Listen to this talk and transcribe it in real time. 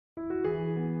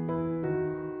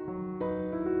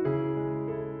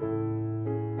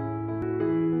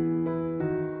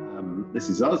This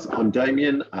is us. I'm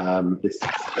Damien. This is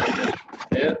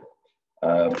here.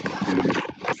 Who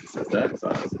says that? So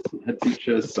assistant head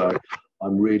teachers. So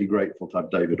I'm really grateful to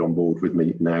have David on board with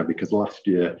me now, because last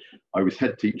year I was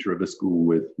head teacher of a school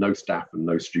with no staff and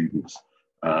no students.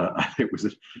 It was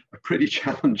a pretty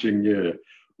challenging year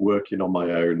working on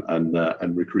my own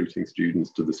and recruiting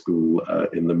students to the school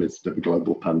in the midst of a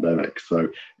global pandemic. So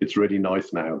it's really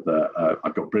nice now that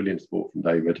I've got brilliant support from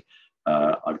David.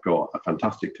 I've got a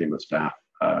fantastic team of staff.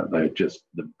 They're just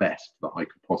the best that I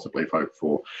could possibly hope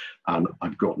for. And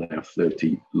I've got now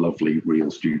 30 lovely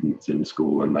real students in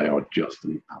school, and they are just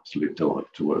an absolute delight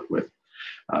to work with.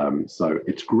 So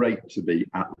it's great to be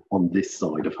on this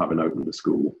side of having opened the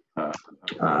school. Yeah,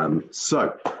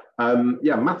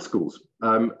 math schools.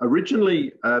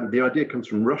 Originally, the idea comes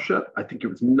from Russia. I think it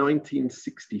was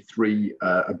 1963,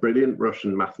 a brilliant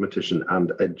Russian mathematician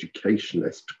and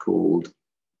educationist called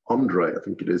Andrei, I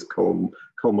think it is,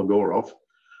 Kolmogorov,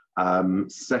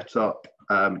 set up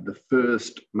the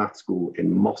first math school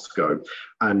in Moscow.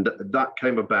 And that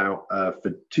came about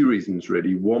for two reasons,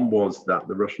 really. One was that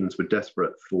the Russians were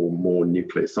desperate for more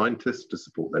nuclear scientists to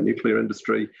support their nuclear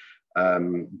industry.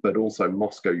 But also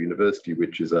Moscow University,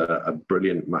 which is a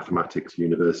brilliant mathematics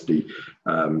university,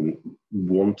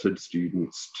 wanted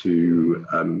students to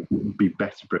be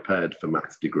better prepared for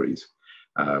maths degrees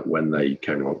when they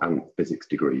came along, and physics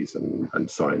degrees and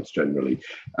science generally,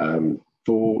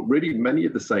 for really many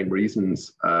of the same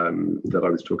reasons that I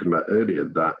was talking about earlier,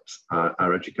 that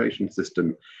our education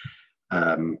system,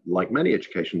 like many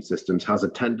education systems, has a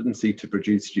tendency to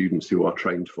produce students who are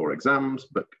trained for exams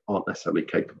but aren't necessarily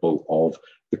capable of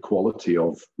the quality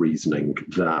of reasoning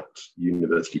that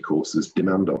university courses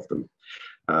demand of them.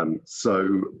 The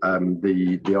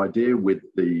idea with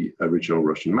the original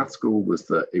Russian math school was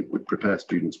that it would prepare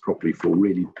students properly for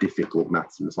really difficult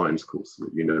maths and science courses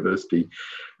at university.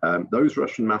 Those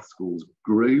Russian math schools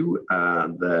grew,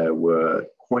 and there are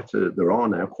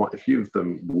now quite a few of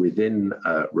them within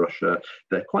Russia.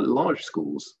 They're quite large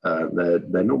schools.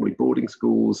 They're normally boarding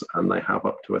schools, and they have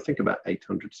up to, I think, about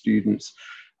 800 students.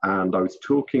 And I was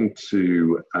talking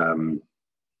to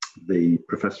the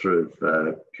professor of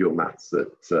pure maths at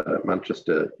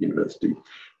Manchester University,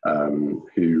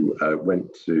 who went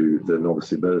to the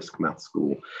Novosibirsk math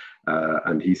school,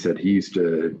 and he said he used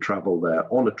to travel there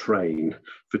on a train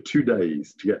for 2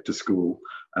 days to get to school,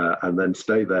 and then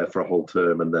stay there for a whole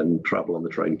term, and then travel on the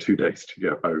train 2 days to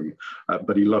go home.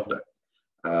 But he loved it.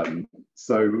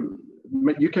 So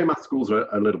UK math schools are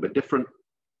a little bit different.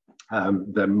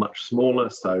 They're much smaller,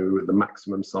 so the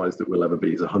maximum size that will ever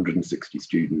be is 160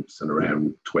 students and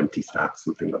around 20 staff,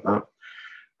 something like that.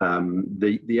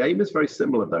 The aim is very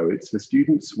similar, though. It's for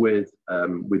students with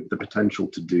the potential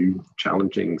to do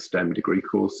challenging STEM degree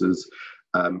courses.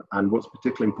 And what's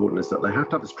particularly important is that they have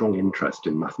to have a strong interest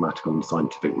in mathematical and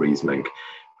scientific reasoning.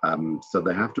 So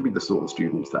they have to be the sort of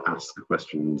students that ask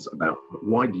questions about,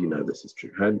 why do you know this is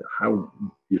true? How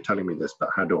you're telling me this,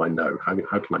 but how do I know? How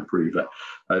can I prove it?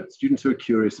 Students who are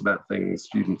curious about things,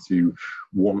 students who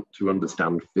want to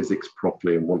understand physics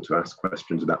properly and want to ask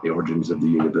questions about the origins of the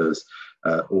universe,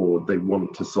 or they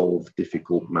want to solve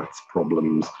difficult maths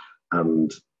problems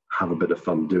and have a bit of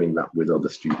fun doing that with other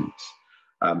students.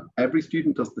 Every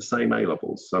student does the same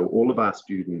A-levels, so all of our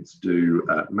students do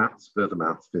maths, further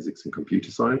maths, physics and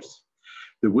computer science.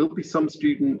 There will be some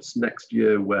students next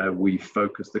year where we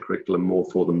focus the curriculum more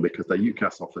for them, because their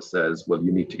UCAS offer says, well,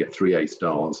 you need to get 3 A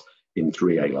stars in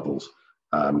 3 A-levels.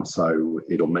 So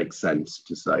it'll make sense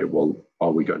to say, well,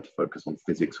 are we going to focus on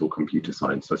physics or computer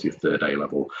science as your 3rd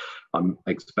A-level? I'm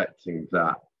expecting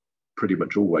that pretty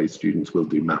much always students will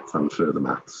do maths and further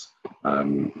maths. I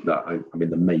mean,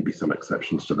 there may be some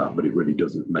exceptions to that, but it really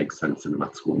doesn't make sense in a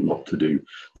maths school not to do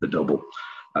the double.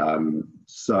 But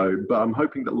I'm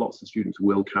hoping that lots of students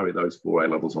will carry those 4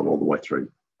 A-levels on all the way through.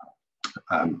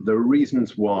 There are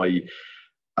reasons why,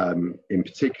 in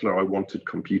particular, I wanted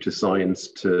computer science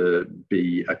to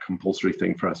be a compulsory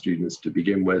thing for our students to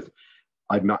begin with.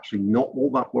 I'm actually not all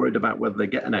that worried about whether they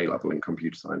get an A-level in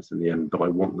computer science in the end, but I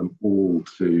want them all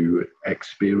to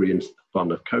experience the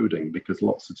fun of coding, because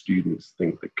lots of students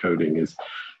think that coding is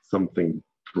something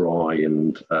dry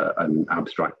and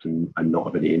abstract and not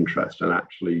of any interest. And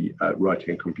actually,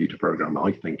 writing a computer program,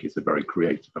 I think, is a very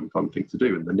creative and fun thing to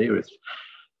do. And the nearest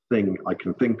thing I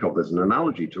can think of as an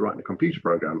analogy to writing a computer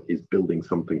program is building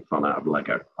something fun out of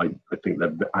Lego. I think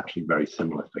they're actually very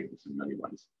similar things in many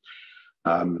ways.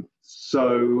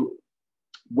 So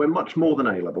we're much more than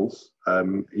A-levels.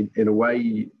 In a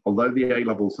way, although the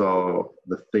A-levels are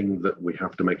the thing that we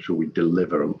have to make sure we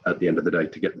deliver at the end of the day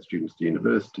to get the students to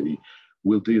university,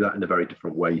 we'll do that in a very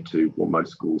different way to what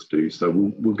most schools do. So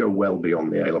we'll go well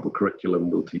beyond the A-level curriculum.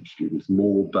 We'll teach students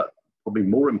more, but probably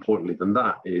more importantly than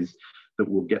that is that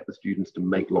we'll get the students to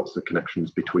make lots of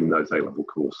connections between those A-level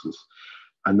courses.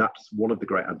 And that's one of the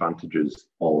great advantages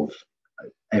of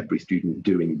every student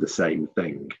doing the same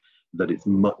thing, that it's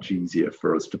much easier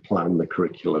for us to plan the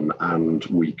curriculum, and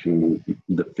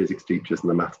the physics teachers and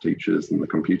the math teachers and the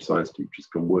computer science teachers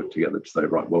can work together to say,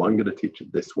 right, well, I'm going to teach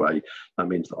it this way. That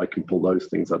means that I can pull those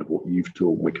things out of what you've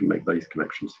taught, and we can make those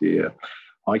connections here.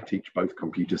 I teach both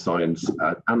computer science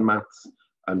and maths.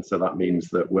 And so that means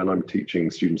that when I'm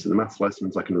teaching students in the maths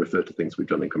lessons, I can refer to things we've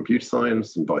done in computer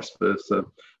science and vice versa.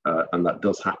 And that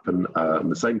does happen. And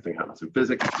the same thing happens in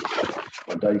physics.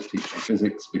 When Dave's teaching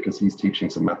physics, because he's teaching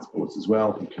some maths boards as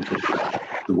well, he can talk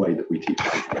about the way that we teach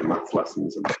the maths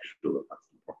lessons and make sure that that's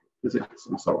the proper physics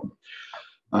and so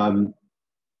on.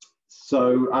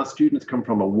 So our students come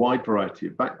from a wide variety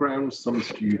of backgrounds. Some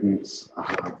students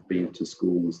have been to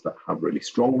schools that have really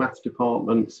strong maths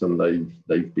departments, and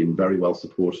they've been very well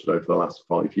supported over the last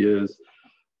 5 years.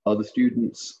 Other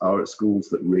students are at schools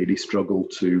that really struggle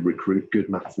to recruit good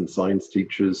maths and science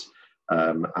teachers,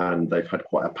 and they've had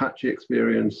quite a patchy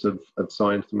experience of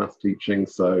science and maths teaching.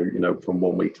 So, you know, from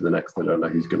one week to the next, they don't know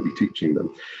who's going to be teaching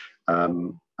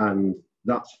them. And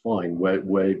that's fine.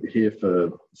 We're here for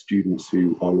students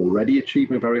who are already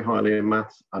achieving very highly in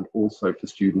maths, and also for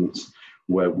students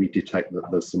where we detect that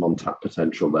there's some untapped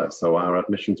potential there. So our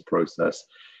admissions process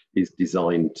is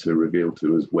designed to reveal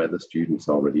to us whether students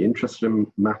are really interested in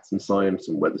maths and science,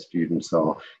 and whether students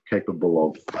are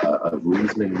capable of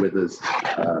reasoning with us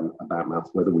about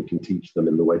maths, whether we can teach them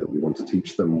in the way that we want to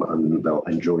teach them, and they'll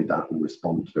enjoy that and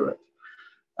respond to it.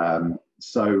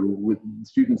 So with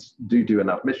students do an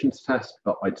admissions test,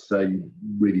 but I'd say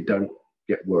really don't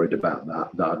get worried about that.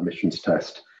 The admissions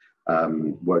test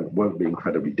won't be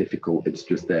incredibly difficult. It's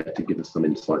just there to give us some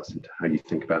insights into how you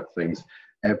think about things.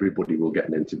 Everybody will get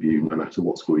an interview, no matter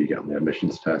what score you get on the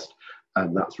admissions test.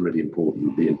 And that's really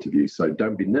important, the interview. So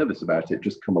don't be nervous about it.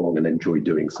 Just come along and enjoy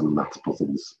doing some maths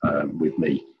puzzles with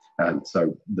me. And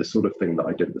so the sort of thing that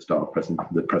I did at the start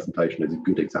of the presentation is a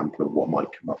good example of what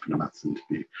might come up in a maths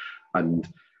interview. And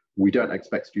we don't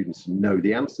expect students to know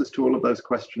the answers to all of those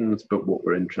questions, but what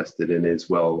we're interested in is,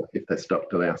 well, if they're stuck,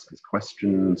 do they ask us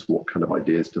questions? What kind of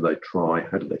ideas do they try?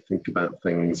 How do they think about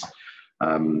things?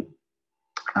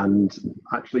 And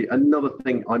actually, another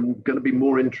thing, I'm going to be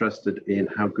more interested in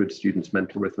how good students'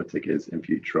 mental arithmetic is in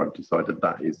future. I've decided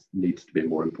that needs to be a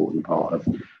more important part of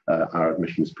our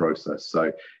admissions process.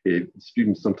 So if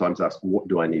students sometimes ask, what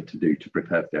do I need to do to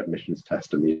prepare for the admissions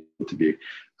test and the interview?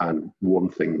 And one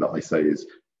thing that I say is,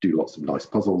 do lots of nice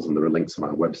puzzles, and there are links on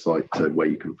our website to where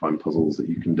you can find puzzles that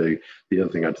you can do. The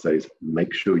other thing I'd say is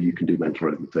make sure you can do mental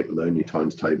arithmetic, learn your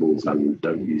times tables, and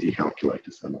don't use your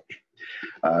calculator so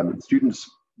much. Students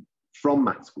from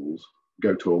math schools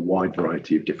go to a wide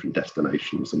variety of different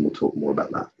destinations, and we'll talk more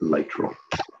about that later on.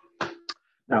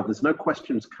 Now, there's no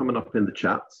questions coming up in the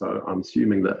chat, so I'm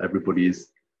assuming that everybody is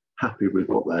happy with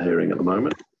what they're hearing at the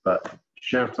moment, but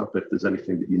shout up if there's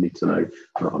anything that you need to know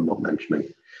that I'm not mentioning.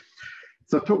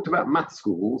 So I've talked about math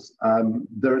schools.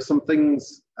 There are some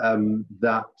things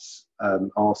that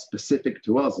are specific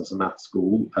to us as a math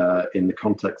school in the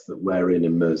context that we're in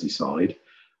Merseyside.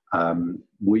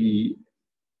 We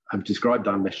have described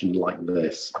our mission like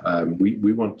this.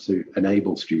 We want to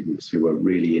enable students who are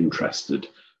really interested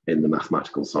in the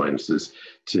mathematical sciences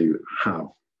to have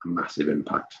a massive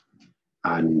impact.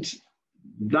 And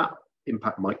that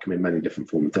impact might come in many different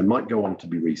forms. They might go on to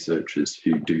be researchers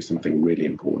who do something really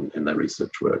important in their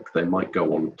research work. They might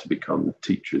go on to become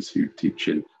teachers who teach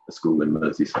in a school in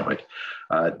Merseyside.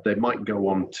 They might go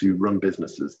on to run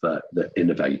businesses that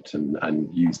innovate and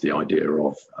use the idea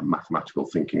of mathematical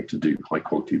thinking to do high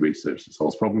quality research that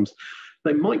solves problems.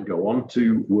 They might go on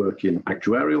to work in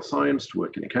actuarial science, to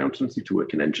work in accountancy, to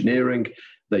work in engineering.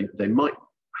 They might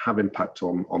have impact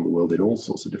on the world in all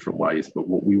sorts of different ways, but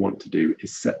what we want to do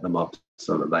is set them up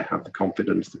so that they have the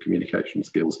confidence, the communication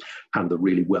skills, and the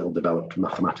really well-developed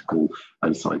mathematical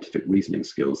and scientific reasoning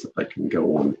skills that they can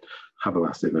go on, have a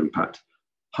massive impact,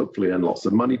 hopefully earn lots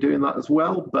of money doing that as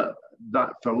well. But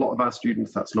that, for a lot of our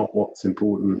students, that's not what's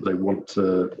important. They want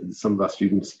to, some of our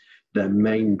students, their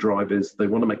main drivers, they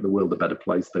want to make the world a better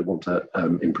place. They want to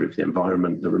improve the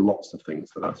environment. There are lots of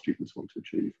things that our students want to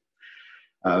achieve.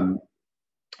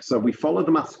 So we follow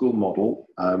the math school model,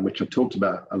 which I've talked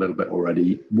about a little bit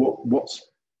already. What's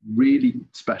really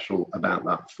special about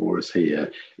that for us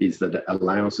here is that it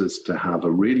allows us to have a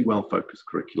really well-focused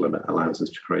curriculum. It allows us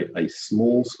to create a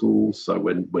small school. So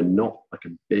we're not like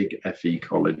a big FE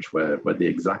college where the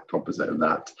exact opposite of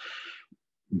that.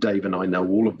 Dave and I know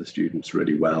all of the students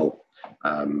really well.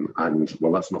 And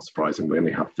well, that's not surprising. We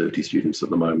only have 30 students at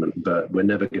the moment, but we're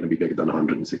never going to be bigger than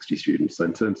 160 students. So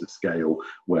in terms of scale,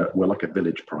 we're like a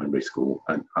village primary school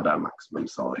at our maximum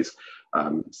size.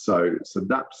 So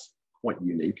that's quite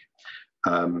unique.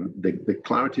 The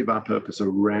clarity of our purpose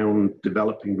around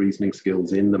developing reasoning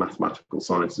skills in the mathematical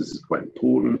sciences is quite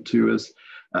important to us.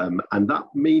 And that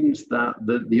means that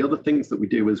the other things that we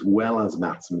do as well as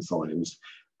maths and science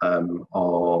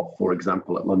are, for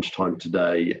example, at lunchtime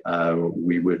today,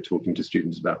 we were talking to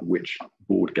students about which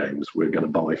board games we're going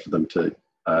to buy for them to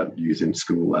use in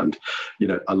school. And, you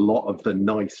know, a lot of the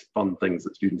nice, fun things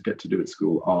that students get to do at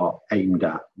school are aimed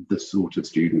at the sort of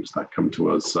students that come to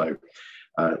us. So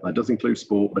that does include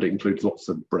sport, but it includes lots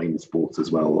of brain sports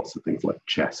as well, lots of things like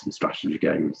chess and strategy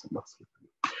games and that sort of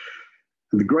thing.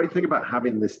 And the great thing about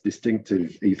having this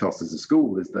distinctive ethos as a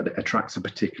school is that it attracts a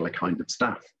particular kind of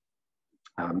staff.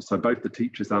 So both the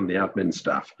teachers and the admin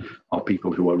staff are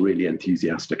people who are really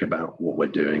enthusiastic about what we're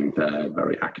doing. They're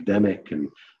very academic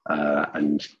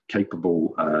and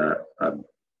capable,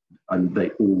 and they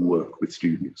all work with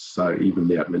students. So even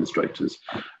the administrators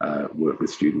work with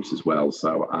students as well.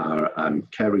 So our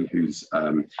Kerry, who's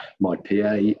my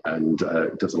PA and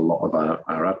does a lot of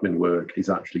our admin work, is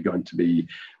actually going to be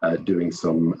doing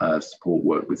some support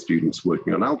work with students,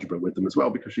 working on algebra with them as well,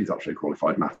 because she's actually a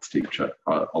qualified maths teacher,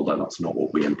 although that's not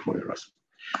what we employ her as.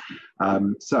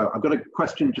 So I've got a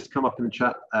question just come up in the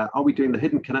chat. Are we doing the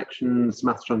Hidden Connections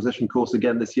Maths Transition course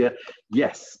again this year?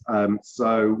 Yes.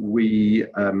 So we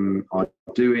are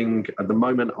doing, at the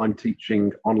moment, I'm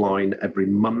teaching online every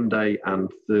Monday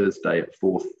and Thursday at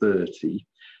 4:30.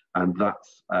 And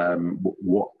that's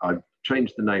what I've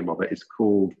changed the name of it. It's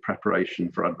called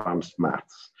Preparation for Advanced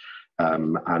Maths.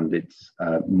 And it's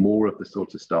more of the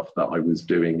sort of stuff that I was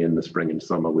doing in the spring and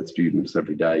summer with students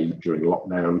every day during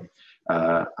lockdown.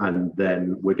 And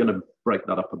then we're going to break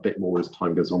that up a bit more as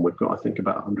time goes on. We've got, I think,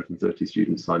 about 130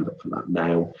 students signed up for that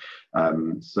now.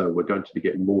 So we're going to be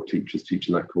getting more teachers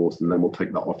teaching that course, and then we'll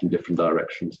take that off in different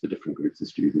directions for different groups of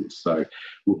students. So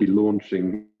we'll be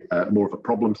launching more of a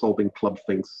problem-solving club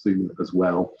thing soon as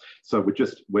well. So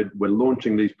we're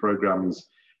launching these programs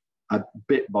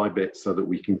bit by bit so that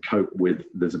we can cope with,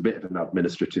 there's a bit of an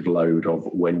administrative load of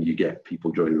when you get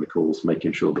people joining the course,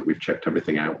 making sure that we've checked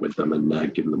everything out with them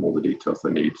and given them all the details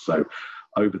they need. So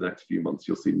over the next few months,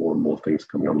 you'll see more and more things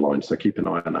coming online. So keep an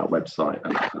eye on our website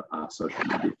and our social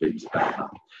media feeds about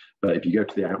that. But if you go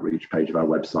to the outreach page of our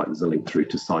website, there's a link through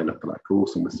to sign up for that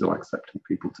course, and we're still accepting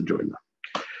people to join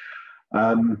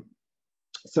that.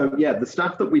 So yeah, the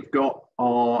staff that we've got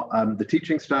are the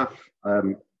teaching staff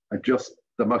are just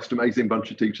the most amazing bunch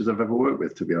of teachers I've ever worked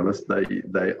with, to be honest.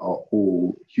 They are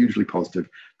all hugely positive.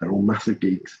 They're all massive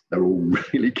geeks. They're all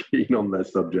really keen on their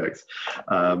subjects,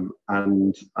 and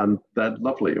they're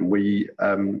lovely. And we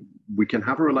can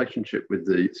have a relationship with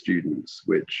the students,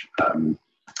 which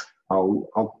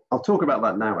I'll talk about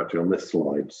that now actually on this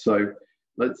slide. So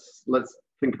let's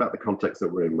think about the context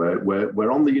that we're in.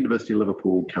 We're on the University of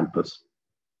Liverpool campus.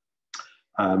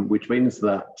 Which means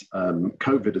that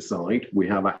COVID aside, we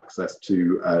have access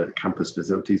to campus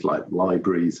facilities like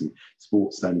libraries and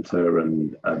sports centre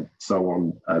and so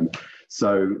on.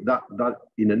 So that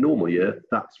in a normal year,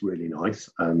 that's really nice.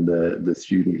 And the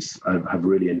students have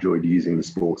really enjoyed using the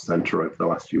sports centre over the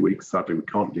last few weeks. Sadly, we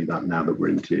can't do that now that we're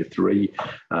in Tier 3.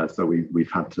 So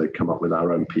we've had to come up with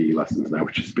our own PE lessons now,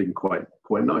 which has been quite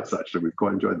nice, actually. We've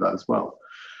quite enjoyed that as well.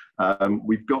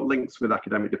 We've got links with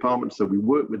academic departments, so we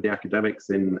work with the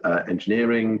academics in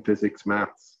engineering, physics,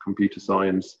 maths, computer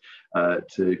science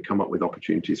to come up with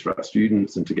opportunities for our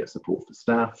students and to get support for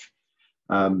staff.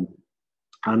 And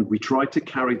we try to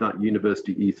carry that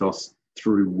university ethos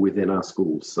through within our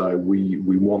schools. So we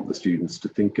want the students to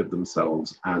think of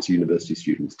themselves as university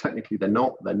students. Technically, they're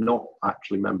not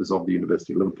actually members of the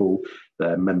University of Liverpool.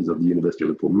 They're members of the University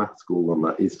of Liverpool Math School, and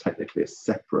that is technically a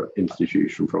separate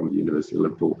institution from the University of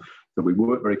Liverpool. So we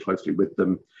work very closely with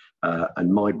them.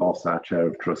 And my boss, our chair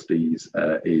of trustees,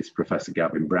 is Professor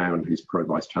Gavin Brown, who's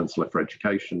Pro-Vice Chancellor for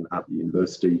Education at the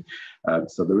university.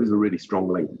 So there is a really strong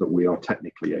link, but we are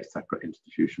technically a separate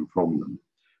institution from them.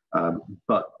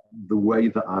 But the way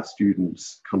that our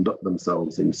students conduct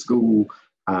themselves in school,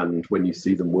 and when you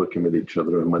see them working with each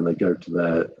other, and when they go to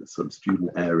their sort of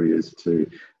student areas to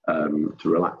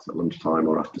relax at lunchtime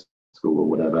or after school or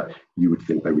whatever, you would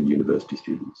think they were university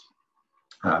students.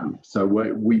 So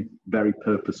we very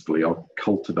purposefully are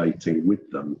cultivating with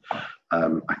them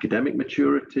academic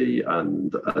maturity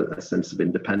and a sense of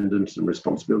independence and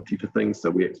responsibility for things. So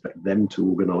we expect them to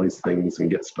organise things and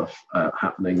get stuff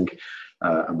happening,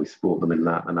 and we support them in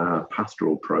that. And our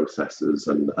pastoral processes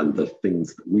and the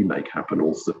things that we make happen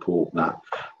all support that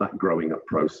growing up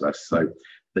process. So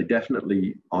they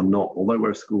definitely are not, although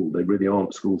we're a school, they really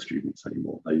aren't school students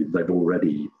anymore. They've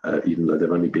already, even though they've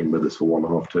only been with us for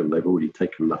 1.5 terms, they've already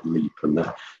taken that leap, and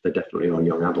they definitely are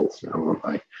young adults now, aren't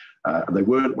they? They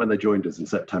weren't when they joined us in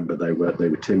September. They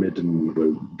were timid and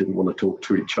didn't want to talk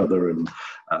to each other, and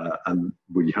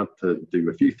we had to do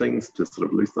a few things to sort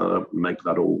of loosen that up and make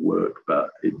that all work. But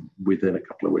within a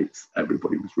couple of weeks,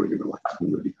 everybody was really relaxed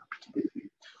and really happy to be here.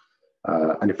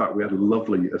 And in fact, we had a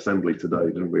lovely assembly today,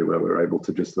 didn't we, where we were able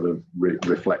to just sort of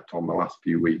reflect on the last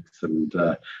few weeks and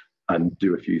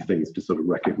do a few things to sort of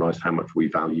recognise how much we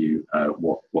value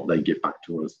what they give back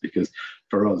to us. Because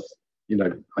for us, you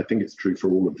know, I think it's true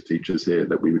for all of the teachers here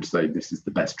that we would say this is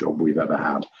the best job we've ever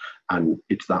had, and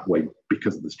it's that way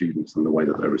because of the students and the way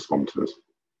that they respond to us.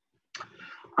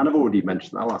 And I've already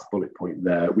mentioned that last bullet point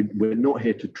there. We're not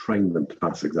here to train them to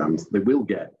pass exams. They will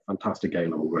get fantastic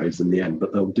A-level grades in the end,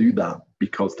 but they'll do that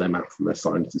because their maths and their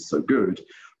science is so good,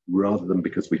 rather than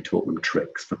because we taught them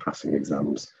tricks for passing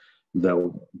exams.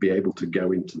 They'll be able to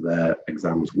go into their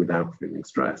exams without feeling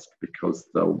stressed because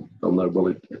they'll know,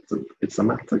 well, it's a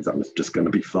maths exam. It's just going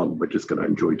to be fun. We're just going to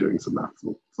enjoy doing some maths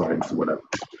or science or whatever.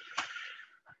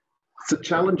 So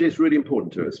challenge is really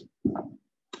important to us.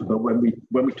 But when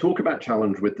we talk about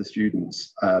challenge with the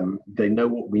students, they know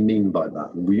what we mean by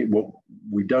that. What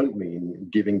we don't mean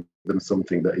giving them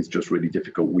something that is just really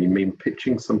difficult. We mean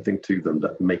pitching something to them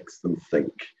that makes them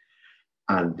think,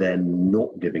 and then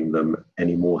not giving them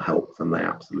any more help than they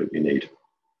absolutely need.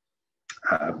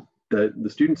 The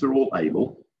students are all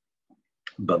able,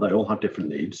 but they all have different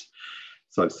needs.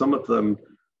 So some of them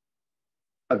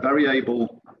are very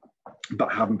able,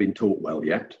 but haven't been taught well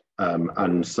yet.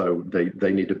 And so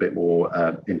they need a bit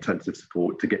more intensive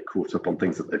support to get caught up on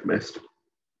things that they've missed.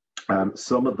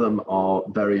 Some of them are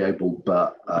very able,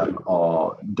 but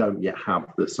don't yet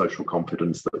have the social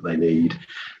confidence that they need.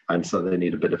 And so they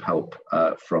need a bit of help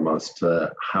from us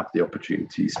to have the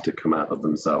opportunities to come out of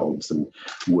themselves and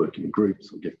work in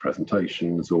groups or give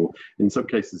presentations, or in some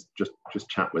cases, just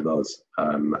chat with us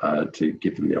to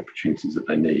give them the opportunities that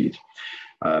they need.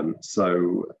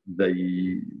 So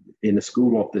in a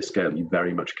school of this scale, you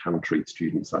very much can treat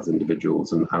students as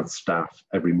individuals, and as staff,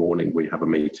 every morning we have a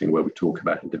meeting where we talk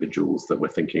about individuals that we're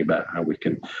thinking about how we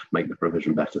can make the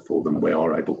provision better for them. We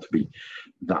are able to be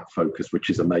that focused, which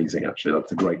is amazing, actually.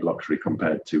 That's a great luxury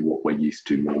compared to what we're used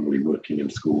to normally working in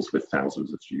schools with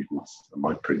thousands of students.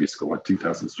 My previous school had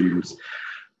 2,000 students,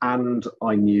 and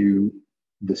I knew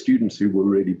the students who were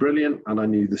really brilliant, and I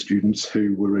knew the students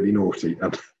who were really naughty,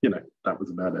 and that was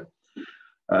about it.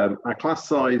 Our class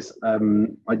size,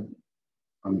 I'm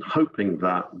hoping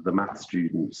that the math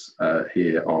students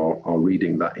here are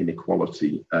reading that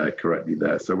inequality correctly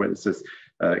there. So when it says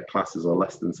classes are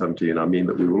less than 17, I mean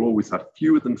that we will always have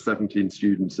fewer than 17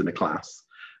 students in a class,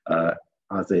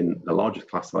 as in the largest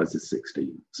class size is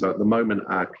 16. So at the moment,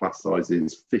 our class size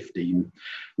is 15.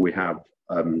 We have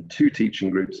 2 teaching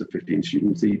groups of 15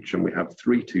 students each, and we have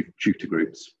 3 tutor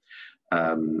groups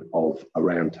of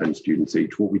around 10 students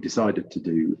each. What we decided to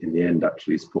do in the end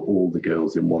actually is put all the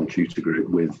girls in one tutor group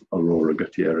with Aurora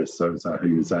Gutierrez Souza,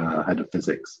 who's our head of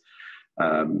physics,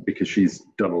 because she's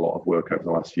done a lot of work over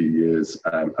the last few years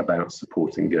about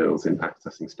supporting girls in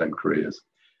accessing STEM careers.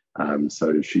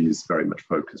 So she's very much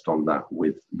focused on that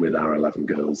with our 11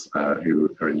 girls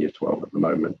who are in year 12 at the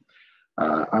moment.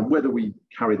 And whether we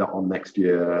carry that on next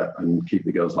year and keep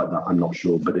the girls like that, I'm not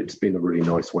sure, but it's been a really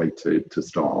nice way to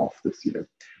start off this year.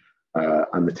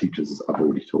 And the teachers I've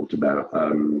already talked about.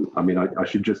 I mean, I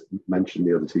should just mention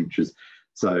the other teachers.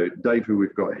 So Dave, who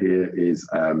we've got here, is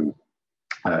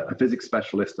a physics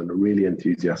specialist and a really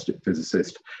enthusiastic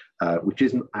physicist, which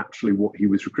isn't actually what he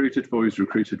was recruited for. He was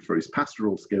recruited for his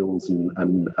pastoral skills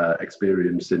and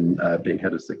experience in being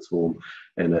head of sixth form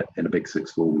in a big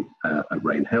sixth form at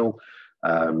Rainhill.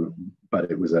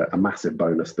 But it was a massive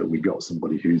bonus that we got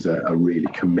somebody who's a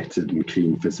really committed and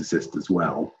keen physicist as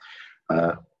well.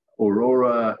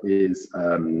 Aurora is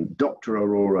Dr.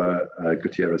 Aurora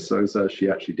Gutierrez Souza. She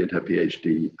actually did her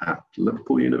PhD at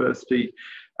Liverpool University,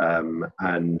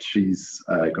 and she's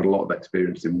got a lot of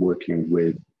experience in working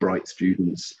with bright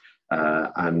students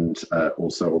and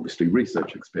also obviously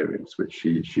research experience, which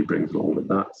she brings along with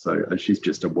that. So she's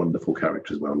just a wonderful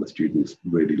character as well, and the students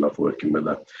really love working with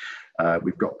her.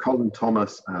 We've got Colin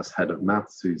Thomas as head of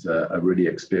maths, who's a really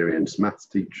experienced maths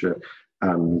teacher,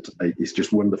 and he's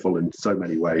just wonderful in so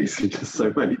many ways. He does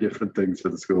so many different things for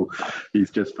the school.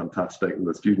 He's just fantastic, and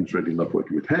the students really love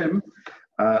working with him.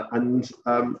 And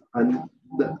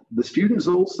the students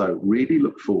also really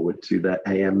look forward to their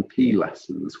AMP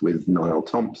lessons with Niall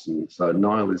Thompson. So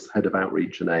Niall is head of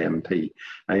outreach and AMP.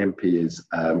 AMP is,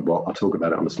 well, I'll talk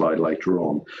about it on the slide later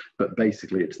on, but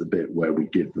basically it's the bit where we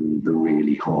give them the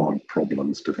really hard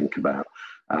problems to think about.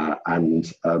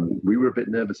 We were a bit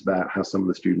nervous about how some of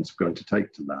the students are going to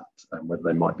take to that and whether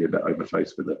they might be a bit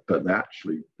overfaced with it, but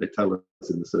they tell us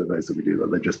in the surveys that we do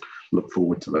that they just look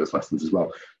forward to those lessons as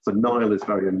well. So Niall is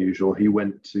very unusual. He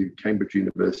went to Cambridge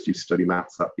University to study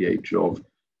maths at the age of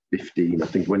 15. I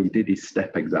think when he did his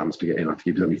step exams to get in, I think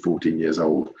he was only 14 years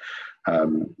old.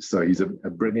 So he's a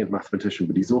brilliant mathematician,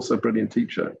 but he's also a brilliant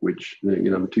teacher, which,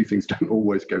 the two things don't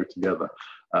always go together.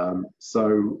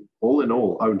 So all in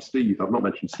all, and Steve, I've not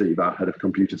mentioned Steve, our head of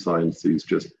computer science,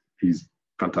 he's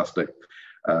fantastic.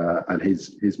 And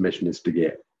his mission is to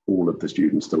get all of the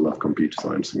students to love computer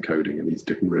science and coding, and he's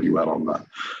doing really well on that.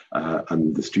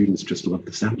 And the students just love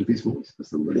the sound of his voice. For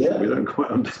some reason. We don't quite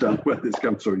understand where this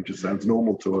comes from. It just sounds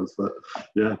normal to us, but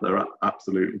yeah, they're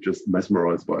absolutely just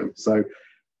mesmerized by him. So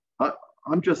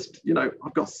I'm just,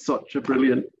 I've got such a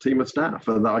brilliant team of staff,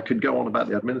 and I could go on about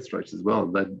the administrators as well.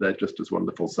 They're just as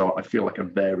wonderful. So I feel like a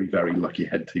very, very lucky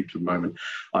head teacher at the moment.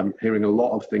 I'm hearing a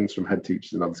lot of things from head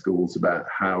teachers in other schools about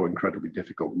how incredibly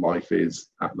difficult life is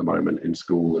at the moment in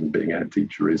school, and being a head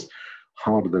teacher is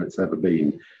harder than it's ever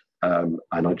been. And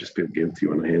I just feel guilty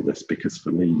when I hear this, because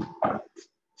for me,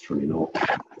 it's really not.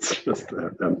 It's just,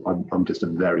 I'm just a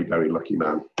very, very lucky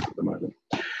man at the moment.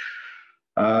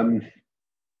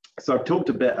 So I've talked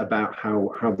a bit about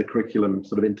how the curriculum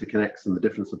sort of interconnects and the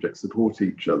different subjects support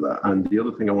each other. And the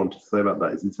other thing I wanted to say about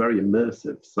that is it's very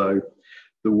immersive. So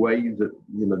the way that,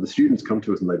 the students come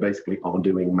to us and they basically are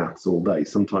doing maths all day.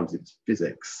 Sometimes it's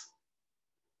physics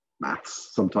maths,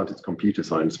 sometimes it's computer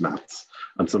science maths,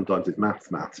 and sometimes it's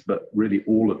maths, but really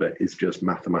all of it is just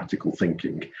mathematical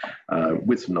thinking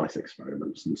with some nice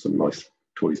experiments and some nice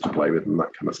toys to play with and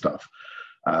that kind of stuff.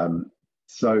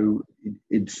 So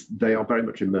they are very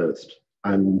much immersed.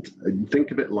 And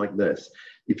think of it like this.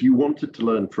 If you wanted to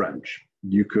learn French,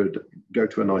 you could go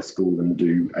to a nice school and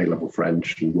do A-level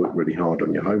French and work really hard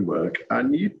on your homework,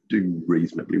 and you'd do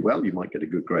reasonably well. You might get a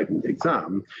good grade in the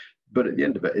exam, but at the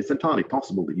end of it, it's entirely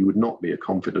possible that you would not be a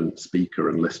confident speaker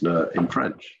and listener in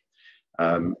French.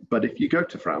 But if you go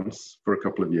to France for a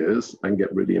couple of years and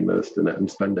get really immersed in it and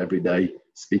spend every day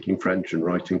speaking French and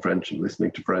writing French and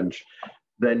listening to French,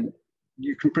 then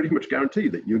you can pretty much guarantee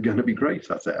that you're going to be great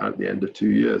at it at the end of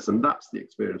 2 years. And that's the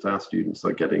experience our students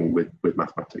are getting with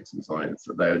mathematics and science.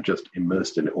 That they are just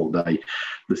immersed in it all day.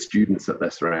 The students that they're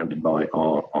surrounded by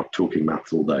are talking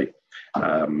maths all day.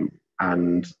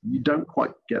 And you don't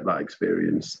quite get that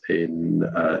experience in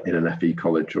an FE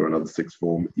college or another sixth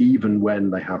form, even when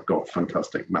they have got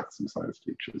fantastic maths and science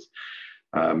teachers.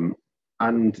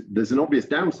 And there's an obvious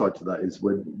downside to that,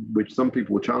 which some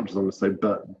people will challenge us on and say,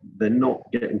 but they're not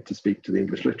getting to speak to the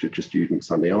English literature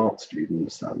students and the art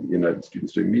students and the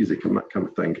students doing music and that kind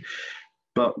of thing.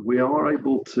 But we are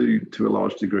able to a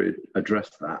large degree, address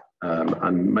that.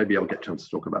 And maybe I'll get a chance to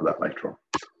talk about that later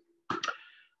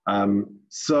on.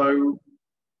 So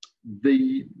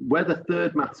we're the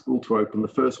third maths school to open, the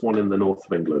first one in the north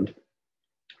of England.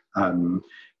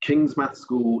 King's Maths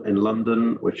School in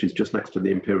London, which is just next to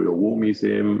the Imperial War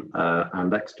Museum,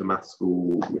 and Exeter Maths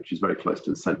School, which is very close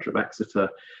to the centre of Exeter.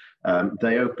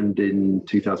 They opened in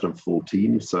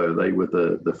 2014, so they were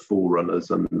the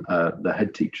forerunners, and the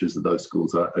head teachers of those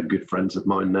schools are good friends of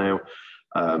mine now.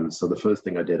 So the first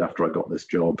thing I did after I got this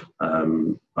job,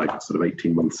 like sort of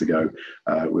 18 months ago,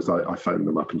 was I phoned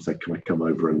them up and said, can I come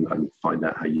over and find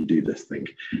out how you do this thing?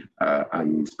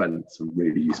 And spent some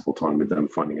really useful time with them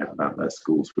finding out about their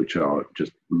schools, which are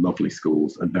just lovely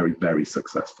schools and very, very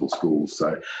successful schools.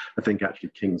 So I think actually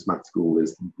King's Maths School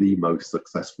is the most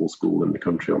successful school in the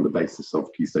country on the basis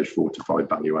of Key Stage 4 to 5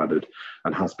 value added,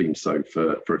 and has been so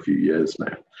for a few years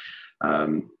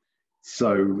now.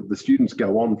 So the students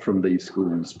go on from these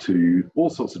schools to all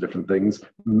sorts of different things.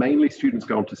 Mainly students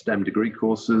go on to STEM degree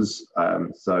courses,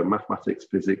 so mathematics,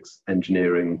 physics,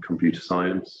 engineering, computer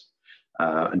science.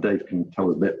 And Dave can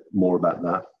tell us a bit more about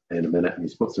that in a minute, and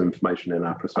he's put some information in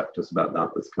our prospectus about that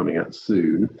that's coming out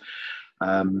soon.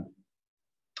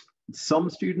 Some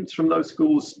students from those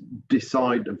schools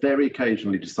very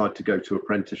occasionally decide to go to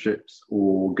apprenticeships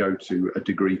or go to a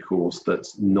degree course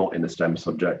that's not in a STEM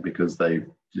subject because they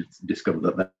discover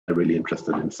that they're really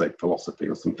interested in, say, philosophy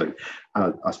or something,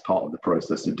 as part of the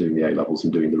process of doing the A-levels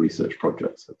and doing the research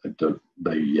projects that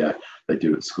they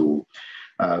do at school.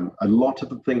 A lot of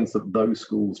the things that those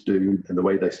schools do and the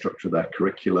way they structure their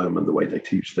curriculum and the way they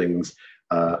teach things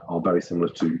are very similar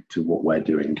to what we're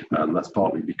doing. And that's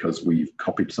partly because we've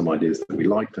copied some ideas that we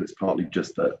liked, and it's partly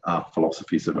just that our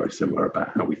philosophies are very similar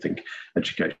about how we think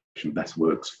education best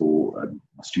works for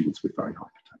students with very high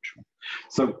potential.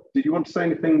 So did you want to say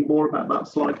anything more about that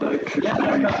slide, Dave? Yeah,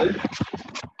 I do.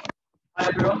 Hi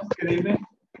everyone, good evening.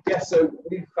 Yeah, so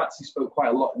we've actually spoke quite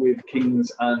a lot with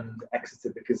King's and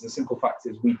Exeter because the simple fact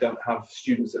is we don't have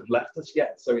students that have left us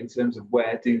yet. So in terms of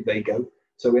where do they go?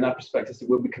 So in our prospectus, it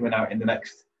will be coming out in the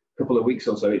next couple of weeks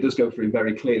or so. It does go through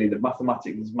very clearly that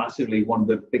mathematics is massively one of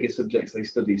the biggest subjects they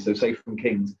study. So say from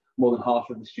King's, more than half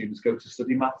of the students go to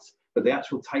study maths, but the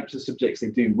actual types of subjects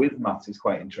they do with maths is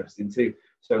quite interesting too.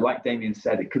 So like Damien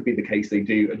said, it could be the case they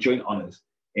do a joint honours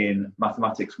in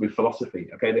mathematics with philosophy.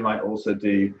 Okay, they might also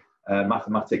do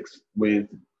mathematics with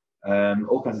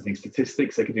all kinds of things,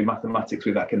 statistics. They could do mathematics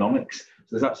with economics.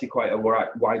 So there's actually quite a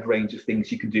wide range of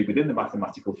things you can do within the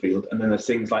mathematical field. And then there's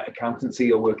things like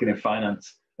accountancy or working in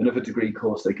finance, another degree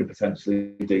course they could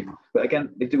potentially do. But again,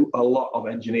 they do a lot of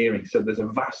engineering. So there's a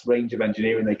vast range of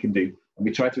engineering they can do. And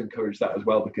we try to encourage that as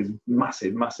well because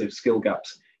massive skill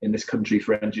gaps in this country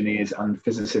for engineers and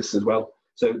physicists as well.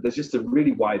 So there's just a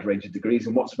really wide range of degrees.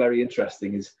 And what's very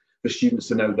interesting is for students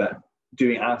to know that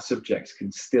doing our subjects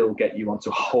can still get you onto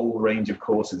a whole range of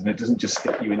courses, and it doesn't just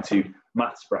stick you into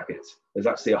maths brackets. There's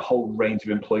actually a whole range of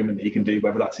employment that you can do,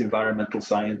 whether that's environmental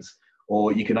science,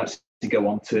 or you can actually go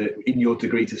on to, in your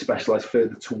degree, to specialise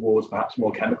further towards perhaps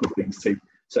more chemical things too.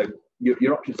 So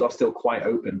your options are still quite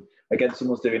open. Again,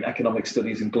 someone's doing economic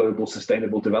studies and global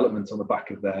sustainable development on the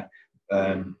back of their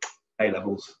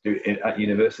A-levels at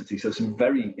university. So some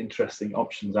very interesting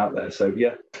options out there. So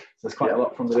yeah, so there's quite a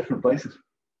lot from the different places.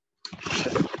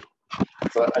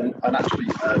 So, and actually,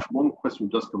 one question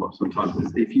does come up sometimes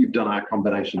is if you've done our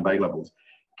combination of A-levels,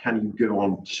 can you go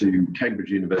on to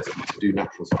Cambridge University to do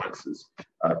natural sciences,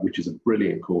 which is a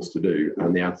brilliant course to do?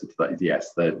 And the answer to that is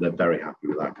yes, they're very happy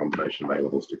with that combination of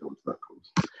A-levels to go on to that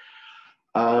course.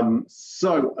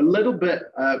 So a little bit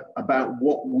about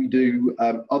what we do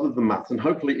other than maths, and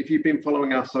hopefully if you've been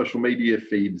following our social media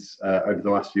feeds over the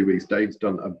last few weeks, Dave's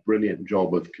done a brilliant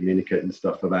job of communicating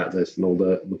stuff about this and all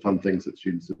the fun things that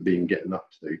students have been getting up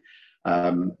to.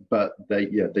 But they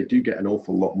do get an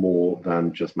awful lot more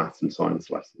than just maths and science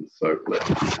lessons. So let's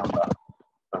have that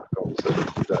back on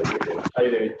to Dave. How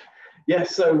you doing? Yeah,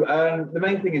 so the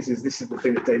main thing is this is the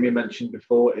thing that Damien mentioned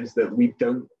before, is that we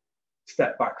don't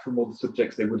step back from all the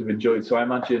subjects they would have enjoyed. So I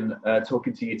imagine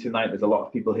talking to you tonight, there's a lot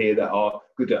of people here that are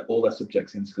good at all their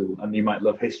subjects in school, and you might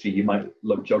love history, you might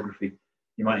love geography,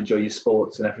 you might enjoy your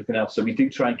sports and everything else. So we do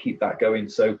try and keep that going.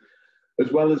 So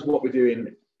as well as what we're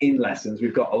doing in lessons,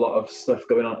 we've got a lot of stuff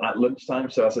going on at lunchtime.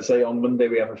 So as I say, on Monday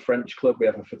we have a French club, we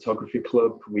have a photography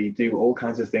club, we do all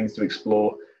kinds of things to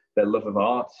explore their love of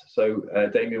art. So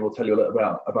Damien will tell you a little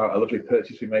about a lovely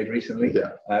purchase we made recently,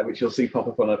 which you'll see pop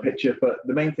up on a picture. But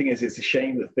the main thing is it's a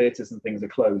shame that theatres and things are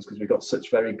closed, because we've got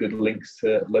such very good links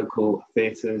to local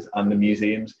theatres and the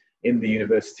museums in the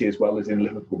university as well as in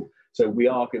Liverpool. So we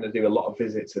are going to do a lot of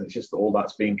visits, and it's just all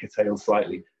that's being curtailed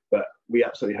slightly. But we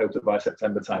absolutely hope that by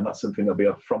September time, that's something that'll be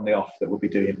from the off, that we'll be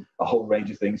doing a whole range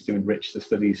of things to enrich the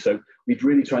studies. So we'd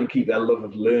really try and keep their love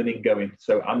of learning going.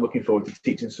 So I'm looking forward to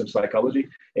teaching some psychology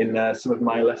in some of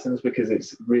my lessons, because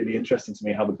it's really interesting to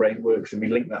me how the brain works, and we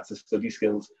link that to study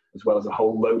skills as well as a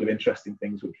whole load of interesting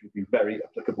things which would be very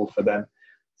applicable for them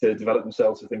to develop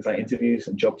themselves for things like interviews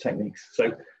and job techniques.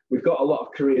 So we've got a lot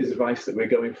of careers advice that we're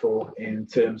going for in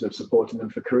terms of supporting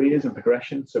them for careers and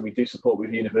progression. So we do support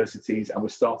with universities, and we're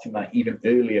starting that even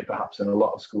earlier perhaps in a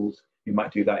lot of schools. We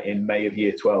might do that in May of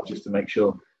year 12, just to make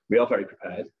sure we are very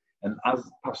prepared. And as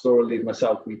pastoral leader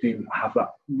myself, we do have that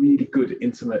really good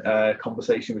intimate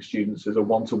conversation with students as a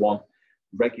one-to-one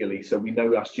regularly. So we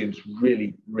know our students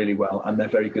really, really well, and they're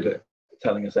very good at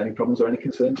telling us any problems or any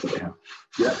concerns that they have.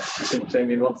 Yeah, I think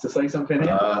Damien wants to say something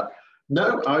here.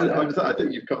 No, I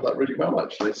think you've covered that really well,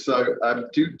 actually. So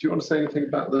do you want to say anything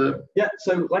about the... Yeah,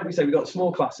 so like we say, we've got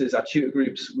small classes. Our tutor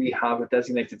groups, we have a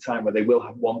designated time where they will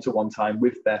have one-to-one time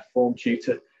with their form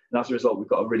tutor. And as a result, we've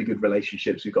got a really good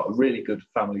relationships. We've got a really good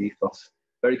family ethos,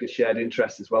 very good shared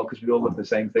interests as well, because we all love the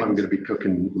same things. I'm going to be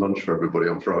cooking lunch for everybody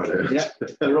on Friday. Yeah,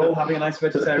 we're all having a nice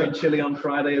vegetarian chili on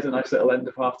Friday as a nice little end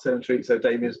of half-term treat. So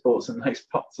Damien's bought some nice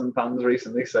pots and pans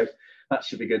recently, so that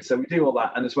should be good. So we do all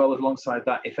that, and as well as alongside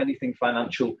that, if anything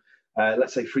financial,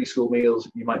 let's say free school meals,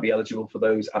 you might be eligible for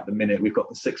those at the minute. We've got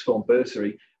the sixth form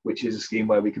bursary, which is a scheme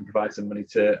where we can provide some money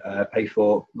to pay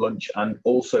for lunch, and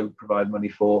also provide money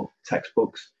for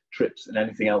textbooks, trips, and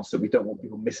anything else that we don't want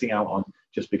people missing out on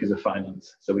just because of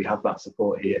finance. So we have that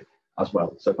support here. as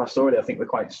well. So pastorally, I think we're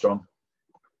quite strong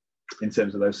in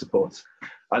terms of those supports.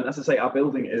 And as I say, our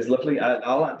building is lovely.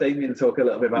 I'll let Damien talk a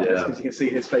little bit about this, because you can see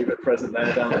his favourite present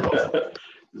there down the bottom.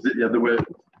 Yeah,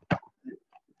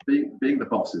 being the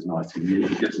boss is nice. You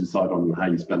get to decide on how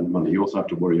you spend the money. You also have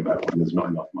to worry about when there's not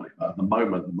enough money. But at the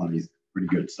moment, the money's pretty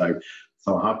good. So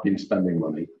I have been spending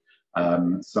money.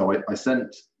 So I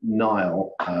sent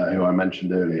Niall, who I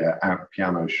mentioned earlier, out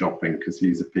piano shopping because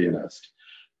he's a pianist.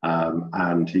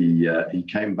 And he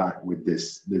came back with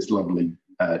this lovely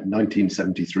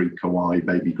 1973 Kawai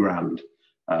Baby Grand,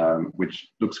 which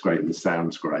looks great and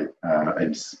sounds great.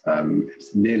 It's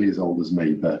nearly as old as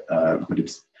me, but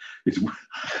it's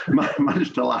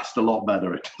managed to last a lot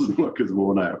better. It doesn't look as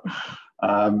worn out.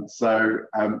 So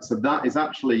that is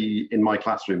actually in my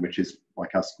classroom, which is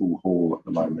like our school hall at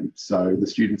the moment. So the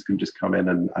students can just come in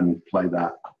and play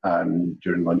that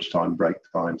during lunchtime, break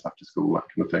times, after school, that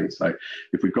kind of thing. So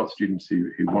if we've got students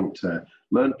who want to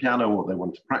learn piano or they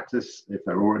want to practice, if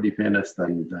they're already pianists,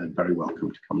 then they're very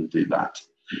welcome to come and do that.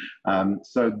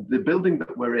 So the building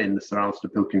that we're in, the Sir Alistair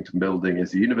Pilkington building,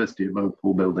 is the University of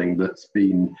Liverpool building that's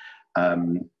been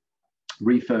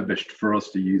refurbished for us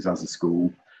to use as a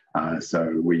school.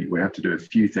 So we had to do a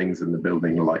few things in the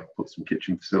building, like put some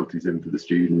kitchen facilities in for the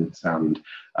students and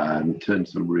turn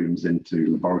some rooms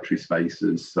into laboratory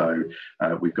spaces. So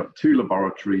we've got 2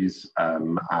 laboratories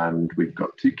and we've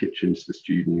got 2 kitchens for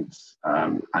students,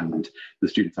 and the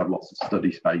students have lots of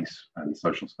study space and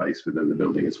social space within the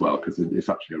building as well, because it's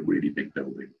actually a really big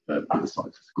building for the size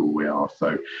of school we are.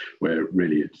 So we're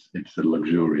really, it's a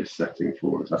luxurious setting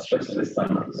for us, actually.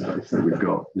 So we've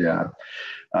got,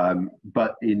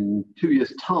 but in 2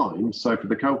 years' time, so for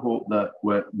the cohort that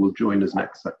will join us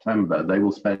next September, they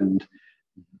will spend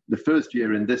the first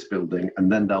year in this building,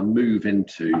 and then they'll move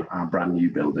into our brand new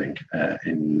building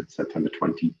in September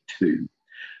 22.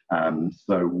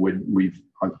 So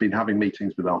I've been having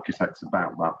meetings with architects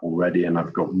about that already, and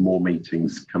I've got more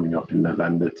meetings coming up in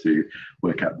November to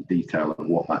work out the detail of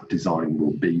what that design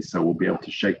will be. So we'll be able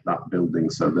to shape that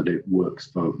building so that it works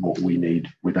for what we need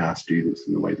with our students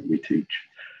and the way that we teach.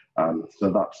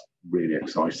 So that's really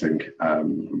exciting.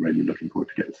 Really looking forward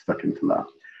to getting stuck into that.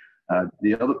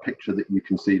 The other picture that you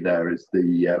can see there is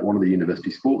one of the university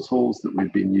sports halls that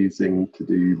we've been using to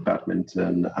do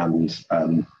badminton and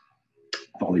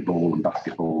volleyball and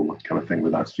basketball, that kind of thing,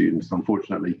 with our students.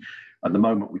 Unfortunately, at the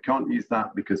moment, we can't use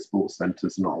that because sports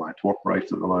centres are not allowed to operate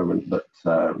at the moment, but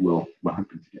we're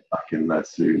hoping to get back in there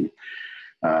soon.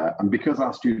 And because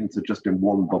our students are just in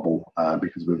one bubble,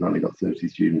 because we've only got 30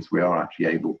 students, we are actually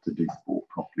able to do sport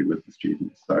properly with the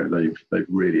students. So they've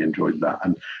really enjoyed that.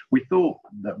 And we thought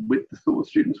that with the sort of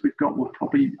students we've got, we'll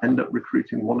probably end up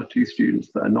recruiting 1 or 2 students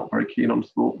that are not very keen on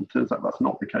sport. And it turns out that's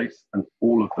not the case. And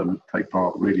all of them take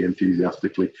part really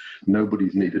enthusiastically.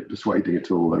 Nobody's needed persuading at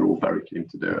all. They're all very keen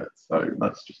to do it. So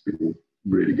that's just been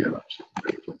really good, actually.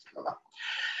 Really pleased about that.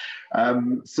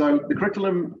 So the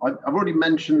curriculum, I've already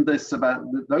mentioned this about,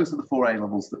 those are the 4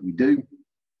 A-levels that we do.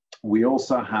 We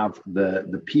also have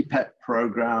the PPEP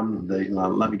program,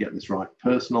 let me get this right,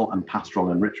 Personal and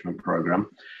Pastoral Enrichment program,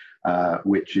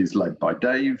 which is led by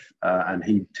Dave, and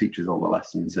he teaches all the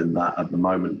lessons in that at the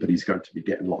moment, but he's going to be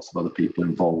getting lots of other people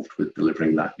involved with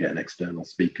delivering that, getting external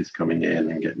speakers coming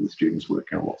in and getting the students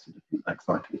working on lots of different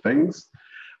exciting things.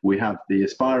 We have the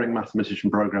Aspiring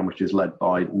Mathematician program, which is led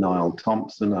by Niall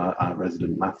Thompson, our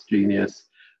resident maths genius.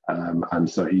 And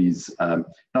so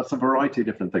that's a variety of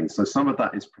different things. So some of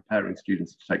that is preparing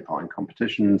students to take part in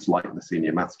competitions like the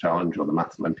Senior Maths Challenge or the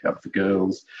Maths Olympiad for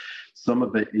girls. Some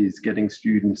of it is getting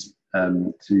students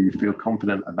to feel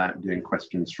confident about doing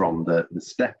questions from the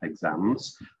STEP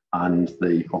exams and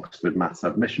the Oxford Maths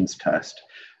Admissions Test.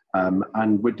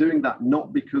 And we're doing that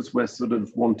not because we're sort of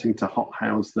wanting to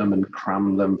hothouse them and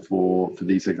cram them for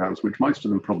these exams, which most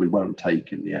of them probably won't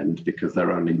take in the end because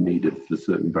they're only needed for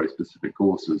certain very specific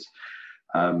courses.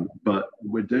 But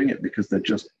we're doing it because they're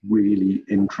just really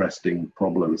interesting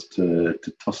problems to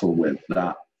tussle with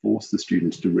that force the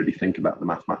students to really think about the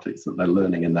mathematics that they're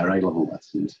learning in their A-level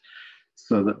lessons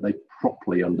so that they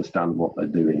properly understand what they're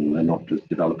doing. They're not just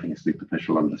developing a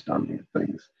superficial understanding of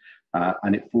things.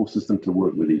 And it forces them to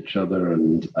work with each other,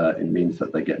 and it means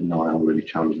that they get Niall really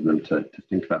challenging them to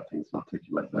think about things and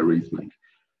articulate their reasoning.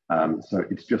 So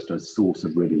it's just a source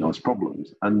of really nice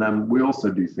problems. And then we also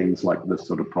do things like the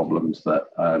sort of problems that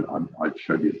I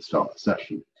showed you at the start of the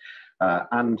session.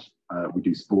 And we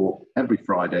do sport every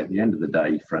Friday at the end of the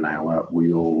day for an hour.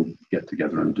 We all get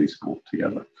together and do sport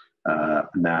together.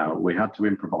 Now, we had to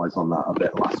improvise on that a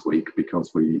bit last week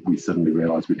because we suddenly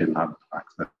realised we didn't have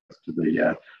access to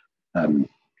the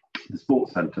the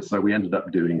sports centre. So we ended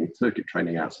up doing circuit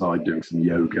training outside, doing some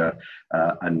yoga,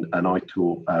 and I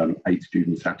taught 8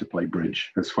 students how to play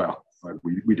bridge as well. So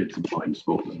we did some flying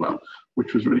sport as well,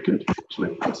 which was really good,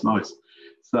 actually. That's nice.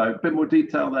 So a bit more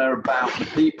detail there about the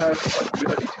PPEG. We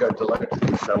don't need to go into loads of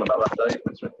detail about that, Dave.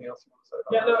 Is there anything else you want to say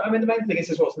about that? Yeah, no, I mean, the main thing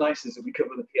is what's nice is that we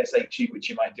cover the PSHE, which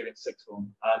you might do in sixth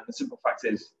form. And the simple fact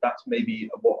is that's maybe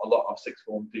what a lot of sixth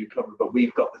form do cover, but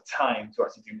we've got the time to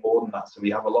actually do more than that. So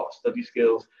we have a lot of study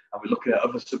skills and we're looking at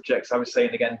other subjects. I was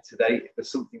saying again today, if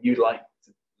there's something you'd like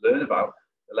to learn about,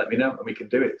 let me know and we can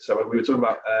do it. So we were talking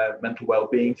about mental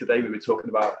well-being today. We were talking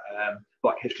about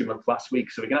Black History Month last week.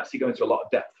 So we can actually go into a lot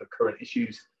of depth for current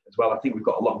issues as well. I think we've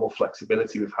got a lot more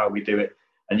flexibility with how we do it.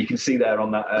 And you can see there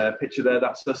on that picture there,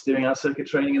 that's us doing our circuit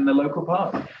training in the local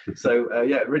park. So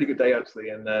yeah, really good day actually,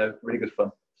 and really good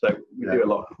fun. So we do a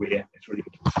lot. We're here. It's really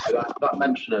good. That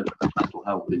mention of mental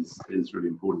health is really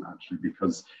important actually,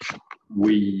 because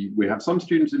we have some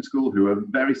students in school who are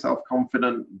very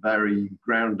self-confident, very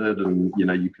grounded, and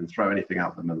you can throw anything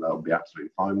at them and they'll be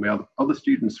absolutely fine. We have other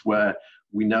students where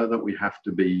we know that we have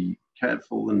to be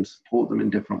careful and support them in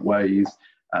different ways.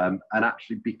 And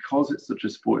actually, because it's such a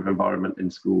supportive environment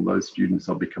in school, those students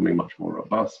are becoming much more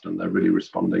robust and they're really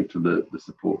responding to the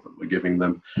support that we're giving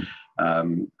them.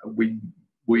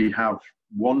 We have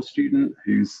one student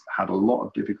who's had a lot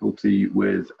of difficulty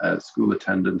with school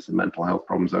attendance and mental health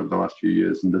problems over the last few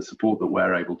years, and the support that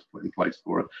we're able to put in place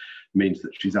for her means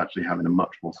that she's actually having a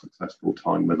much more successful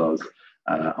time with us.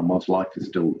 And whilst life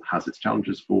still has its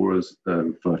challenges for us,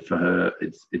 for her,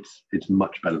 it's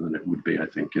much better than it would be, I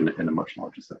think, in a much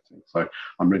larger setting. So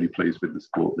I'm really pleased with the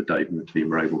support that Dave and the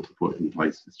team are able to put in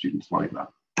place for students like that.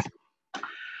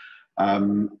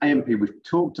 AMP we've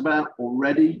talked about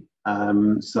already,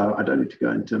 so I don't need to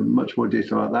go into much more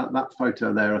detail about that. That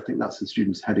photo there, I think that's the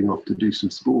students heading off to do some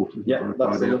sport. Yeah,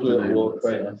 that's a lovely little walk,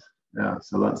 very nice. Yeah,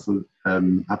 so that's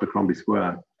Abercrombie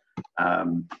Square.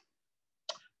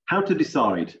 How to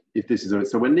decide if this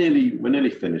is so we're nearly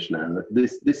finished now.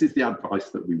 This is the advice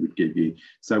that we would give you.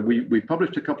 So we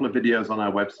published a couple of videos on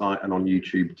our website and on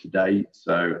YouTube today.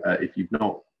 So if you've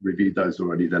not reviewed those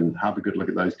already, then have a good look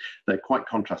at those. They're quite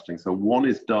contrasting. So one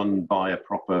is done by a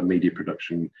proper media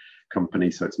production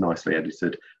company, so it's nicely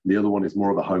edited. The other one is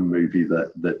more of a home movie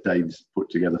that Dave's put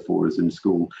together for us in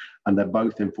school, and they're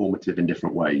both informative in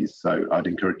different ways. So I'd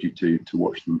encourage you to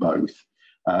watch them both.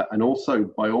 And also,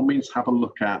 by all means, have a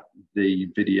look at the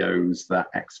videos that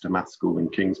Exeter Math School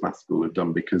and King's Math School have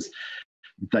done, because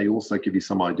they also give you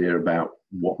some idea about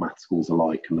what math schools are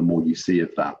like. And the more you see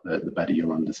of that, the better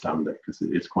you'll understand it, because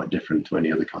it's quite different to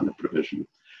any other kind of provision.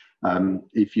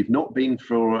 If you've not been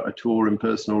for a tour in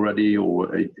person already,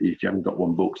 or if you haven't got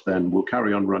one booked, then we'll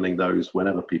carry on running those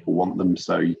whenever people want them.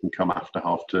 So you can come after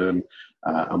half term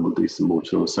and we'll do some more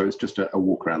tours. So it's just a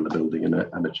walk around the building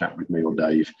and a chat with me or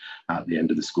Dave at the end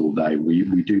of the school day. We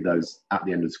do those at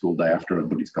the end of the school day after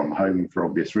everybody's gone home for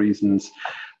obvious reasons,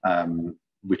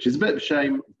 which is a bit of a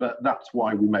shame, but that's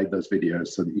why we made those videos,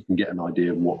 so that you can get an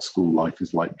idea of what school life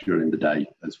is like during the day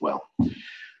as well.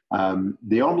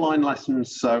 The online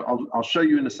lessons, so I'll show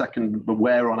you in a second, but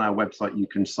where on our website you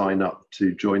can sign up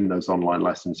to join those online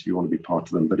lessons if you want to be part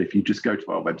of them. But if you just go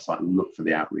to our website and look for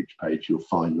the outreach page, you'll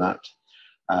find that.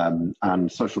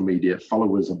 And social media,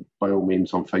 follow us by all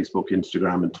means on Facebook,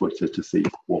 Instagram and Twitter to see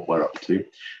what we're up to.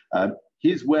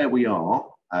 Here's where we are.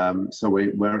 So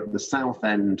we're at the south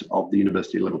end of the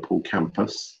University of Liverpool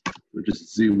campus. We'll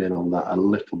just zoom in on that a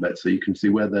little bit so you can see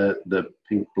where the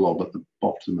pink blob at the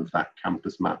bottom of that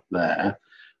campus map there.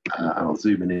 And I'll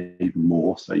zoom in even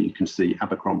more so you can see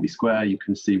Abercrombie Square. You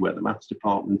can see where the maths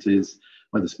department is,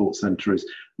 where the sports centre is.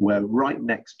 We're right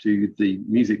next to the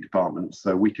music department,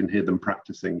 so we can hear them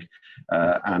practising.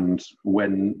 And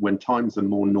when times are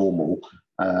more normal,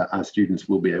 our students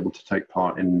will be able to take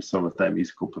part in some of their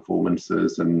musical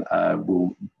performances, and we're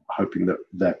hoping that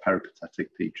their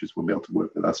peripatetic teachers will be able to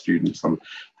work with our students on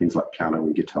things like piano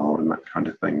and guitar and that kind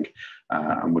of thing.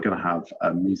 And we're going to have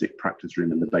a music practice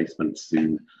room in the basement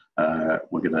soon. I'm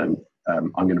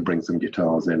going to bring some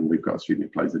guitars in. We've got a student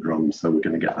who plays the drums, so we're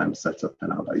going to get them set up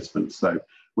in our basement. So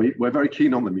we're very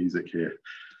keen on the music here.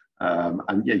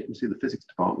 And yeah, you can see the physics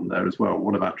department there as well.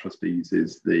 One of our trustees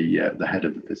is the head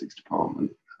of the physics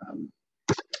department.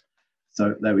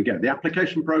 So there we go. The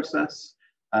application process.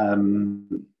 I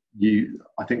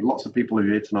think lots of people who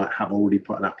are here tonight have already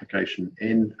put an application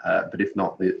in, but if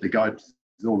not, the guidance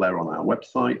is all there on our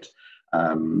website.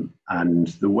 And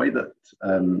the way that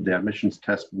the admissions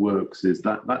test works is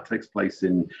that takes place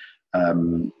in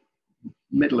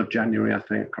middle of January, I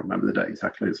think. I can't remember the date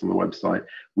exactly. It's on the website.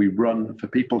 We run, for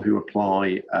people who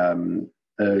apply,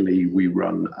 early we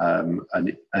run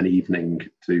an evening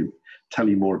to tell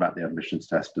you more about the admissions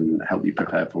test and help you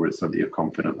prepare for it so that you're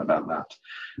confident about that.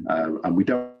 And we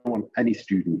don't want any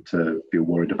student to feel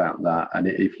worried about that. And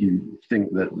if you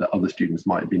think that the other students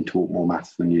might have been taught more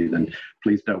maths than you, then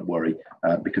please don't worry,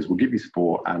 because we'll give you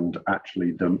support. And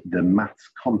actually the maths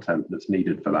content that's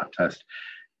needed for that test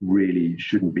really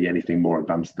shouldn't be anything more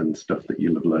advanced than stuff that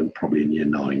you'll have learned probably in year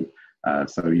 9.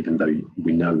 So even though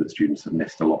we know that students have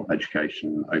missed a lot of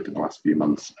education over the last few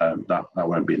months, that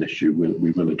won't be an issue.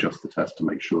 We will adjust the test to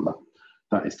make sure that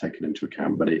that is taken into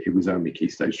account, but it was only Key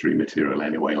Stage 3 material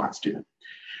anyway last year.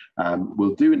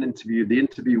 We'll do an interview. The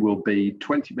interview will be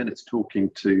 20 minutes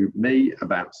talking to me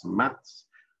about some maths,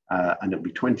 and it'll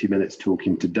be 20 minutes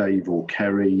talking to Dave or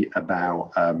Kerry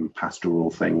about pastoral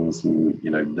things, and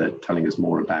they're telling us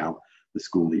more about the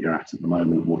school that you're at the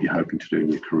moment, what you're hoping to do in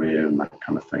your career and that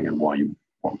kind of thing, and why you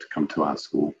want to come to our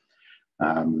school.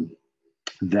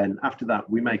 Then after that,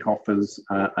 we make offers.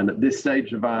 And at this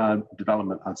stage of our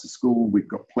development as a school, we've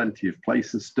got plenty of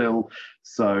places still.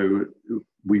 So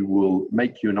we will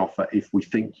make you an offer if we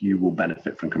think you will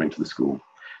benefit from coming to the school.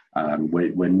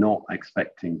 We're not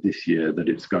expecting this year that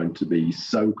it's going to be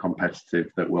so competitive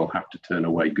that we'll have to turn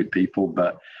away good people,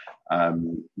 but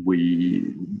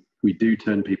we do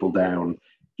turn people down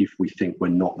if we think we're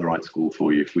not the right school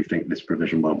for you, if we think this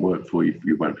provision won't work for you, if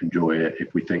you won't enjoy it,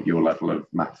 if we think your level of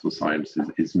maths or science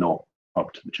is not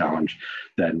up to the challenge,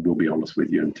 then we'll be honest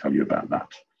with you and tell you about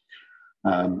that.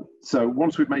 So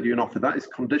once we've made you an offer, that is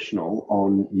conditional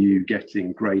on you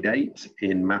getting grade 8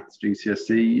 in maths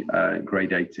GCSE,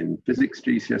 grade 8 in physics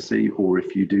GCSE, or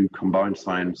if you do combined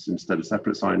science instead of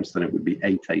separate science, then it would be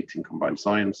 8 in combined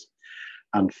science,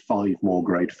 and 5 more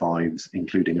grade 5s,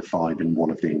 including a 5 in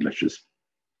one of the Englishes.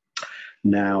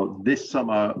 Now, this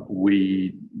summer,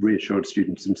 we reassured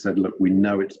students and said, look, we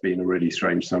know it's been a really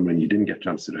strange summer and you didn't get a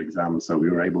chance to do exams, so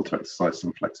we were able to exercise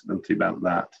some flexibility about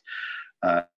that.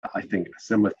 I think a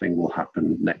similar thing will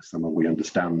happen next summer. We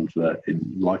understand that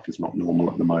life is not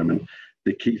normal at the moment.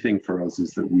 The key thing for us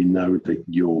is that we know that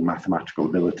your mathematical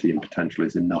ability and potential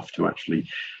is enough to actually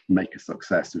make a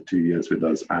success of 2 years with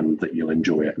us, and that you'll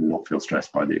enjoy it and not feel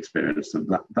stressed by the experience. So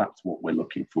that's what we're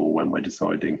looking for when we're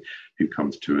deciding who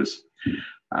comes to us.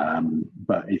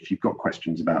 But if you've got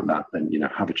questions about that, then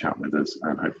have a chat with us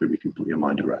and hopefully we can put your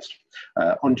mind at rest.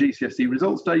 On GCSE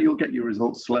results day, you'll get your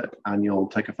results slip and you'll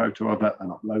take a photo of it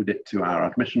and upload it to our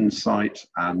admissions site,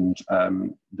 and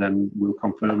then we'll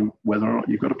confirm whether or not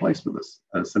you've got a place with us.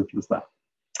 As simple as that.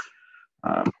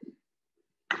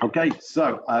 Okay,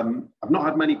 so I've not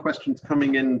had many questions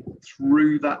coming in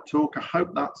through that talk. I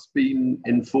hope that's been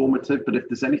informative, but if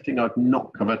there's anything I've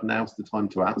not covered, now's the time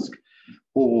to ask,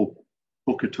 or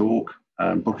book a talk,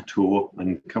 book a tour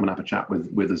and come and have a chat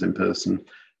with us in person,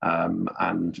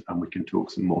 and we can talk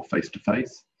some more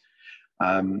face-to-face.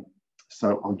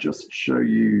 So I'll just show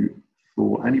you,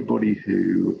 for anybody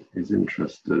who is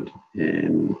interested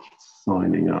in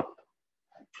signing up.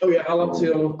 Oh yeah, I'll answer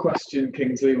your question,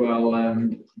 Kingsley, while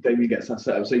Damien gets that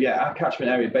set up. So yeah, our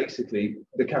catchment area, basically,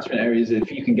 the catchment area is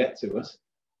if you can get to us,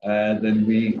 then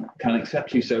we can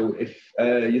accept you. So if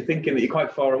you're thinking that you're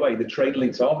quite far away, the train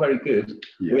links are very good.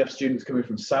 Yeah. We have students coming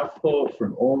from Southport,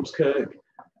 from Ormskirk.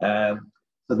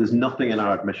 So there's nothing in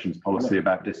our admissions policy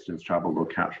about distance travel or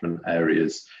catchment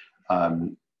areas.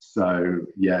 So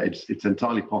yeah, it's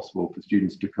entirely possible for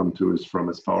students to come to us from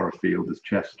as far afield as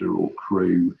Chester or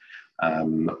Crewe,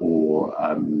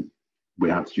 or we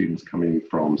have students coming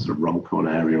from sort of Runcorn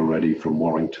area already, from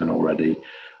Warrington already.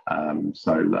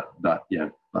 So yeah,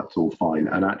 that's all fine.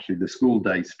 And actually the school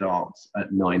day starts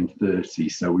at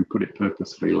 9:30, so we put it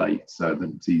purposefully late so that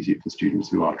it's easier for students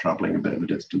who are travelling a bit of a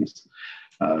distance.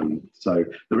 So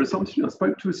there is something, I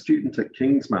spoke to a student at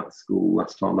King's Maths School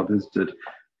last time I visited,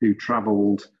 who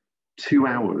travelled 2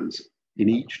 hours in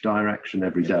each direction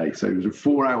every day. So it was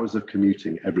 4 hours of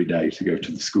commuting every day to go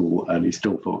to the school, and he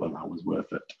still thought that was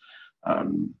worth it. I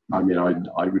mean,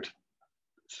 I would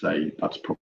say that's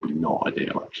probably not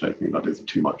ideal, actually. I think that is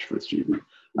too much for a student.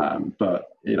 But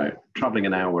traveling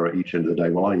an hour at each end of the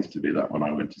day, well, I used to do that when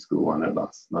I went to school. I know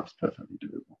that's perfectly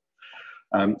doable.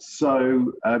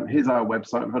 So here's our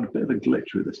website. I've had a bit of a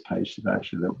glitch with this page today,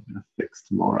 actually, that we're going to fix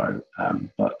tomorrow.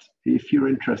 But if you're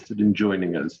interested in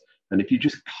joining us, and if you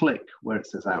just click where it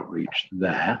says outreach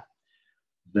there,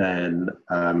 then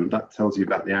that tells you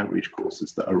about the outreach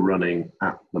courses that are running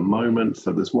at the moment.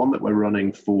 So there's one that we're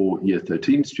running for Year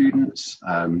 13 students.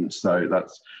 So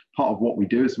that's part of what we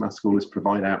do as a maths school is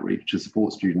provide outreach to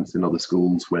support students in other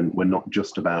schools when we're not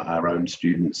just about our own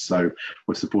students. So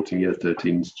we're supporting Year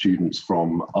 13 students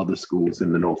from other schools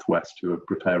in the Northwest who are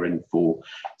preparing for,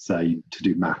 say, to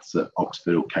do maths at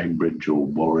Oxford or Cambridge or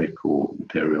Warwick or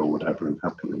Imperial or whatever, and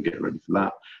helping them get ready for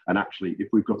that. And actually, if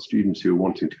we've got students who are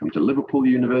wanting to come to Liverpool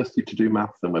University to do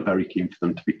maths, then we're very keen for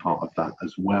them to be part of that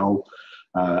as well.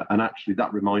 And actually,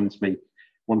 that reminds me,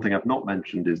 one thing I've not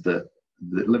mentioned is that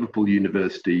Liverpool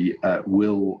University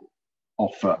will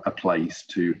offer a place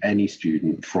to any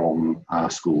student from our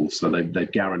school. So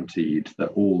they've guaranteed that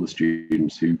all the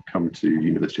students who come to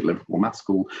University of Liverpool Maths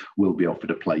School will be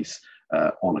offered a place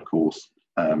on a course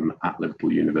at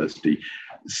Liverpool University,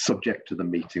 subject to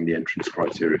them meeting the entrance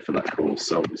criteria for that course.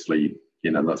 So obviously, you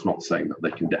know, that's not saying that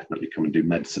they can definitely come and do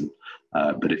medicine,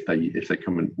 but if they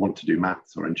come and want to do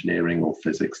maths or engineering or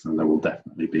physics, then there will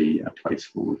definitely be a place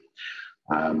for them.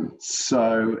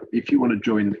 So if you want to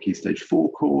join the Key Stage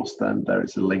 4 course, then there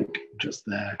is a link just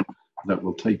there that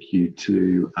will take you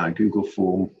to our Google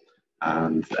form,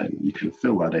 and then you can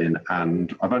fill that in.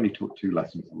 And I've only taught 2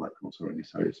 lessons on that course already,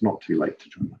 so it's not too late to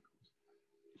join that course.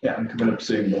 Yeah, and coming up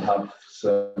soon, we'll have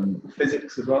some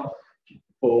physics as well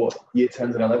for Year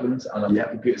 10s and 11s, and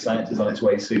computer science is on its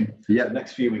way soon. Yeah. So the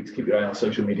next few weeks, keep your eye on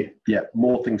social media. Yeah,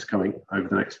 more things coming over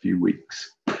the next few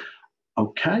weeks.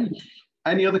 Okay.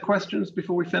 Any other questions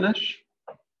before we finish?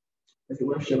 Is it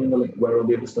worth showing the link where all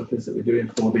the other stuff is that we're doing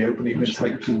for the open evening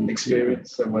type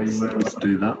experience? So where you were. Let's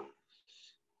do that.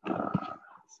 I'll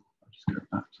just go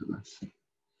back to this.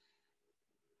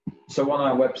 So on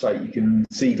our website, you can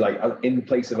see, like, in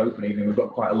place of open evening, we've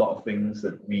got quite a lot of things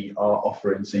that we are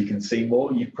offering, so you can see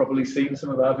more. You've probably seen some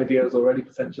of our videos already,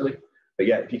 potentially. But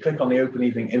yeah, if you click on the open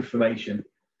evening information,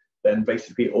 then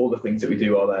basically all the things that we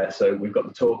do are there. So we've got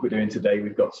the talk we're doing today,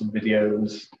 we've got some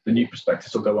videos, the new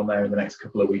prospectus will go on there in the next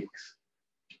couple of weeks.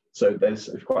 So there's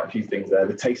quite a few things there.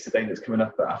 The taster day that's coming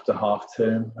up after half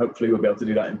term, hopefully we'll be able to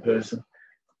do that in person.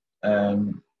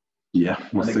 Yeah,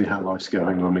 we'll see how life's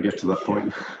going when we get to that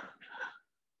point.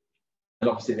 And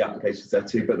obviously the application's there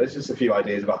too, but there's just a few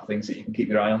ideas about things that you can keep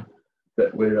your eye on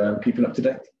that we're keeping up to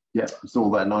date. Yeah, it's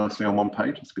all there nicely on one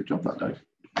page. It's a good job that, Dave.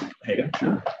 There you go.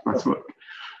 Yeah, nice work.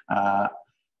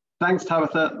 Thanks,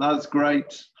 Tabitha. That's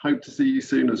great. Hope to see you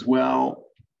soon as well.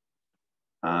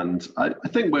 And I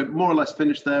think we're more or less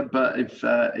finished there, but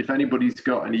if anybody's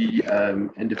got any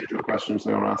individual questions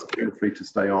they want to ask, feel free to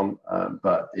stay on.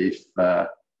 But if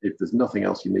there's nothing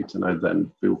else you need to know,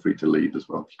 then feel free to leave as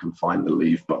well. If you can find the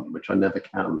leave button, which I never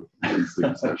can in these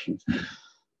Zoom sessions.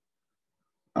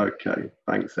 Okay,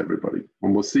 thanks everybody.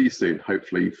 And we'll see you soon,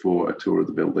 hopefully for a tour of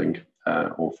the building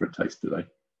or for a taste today.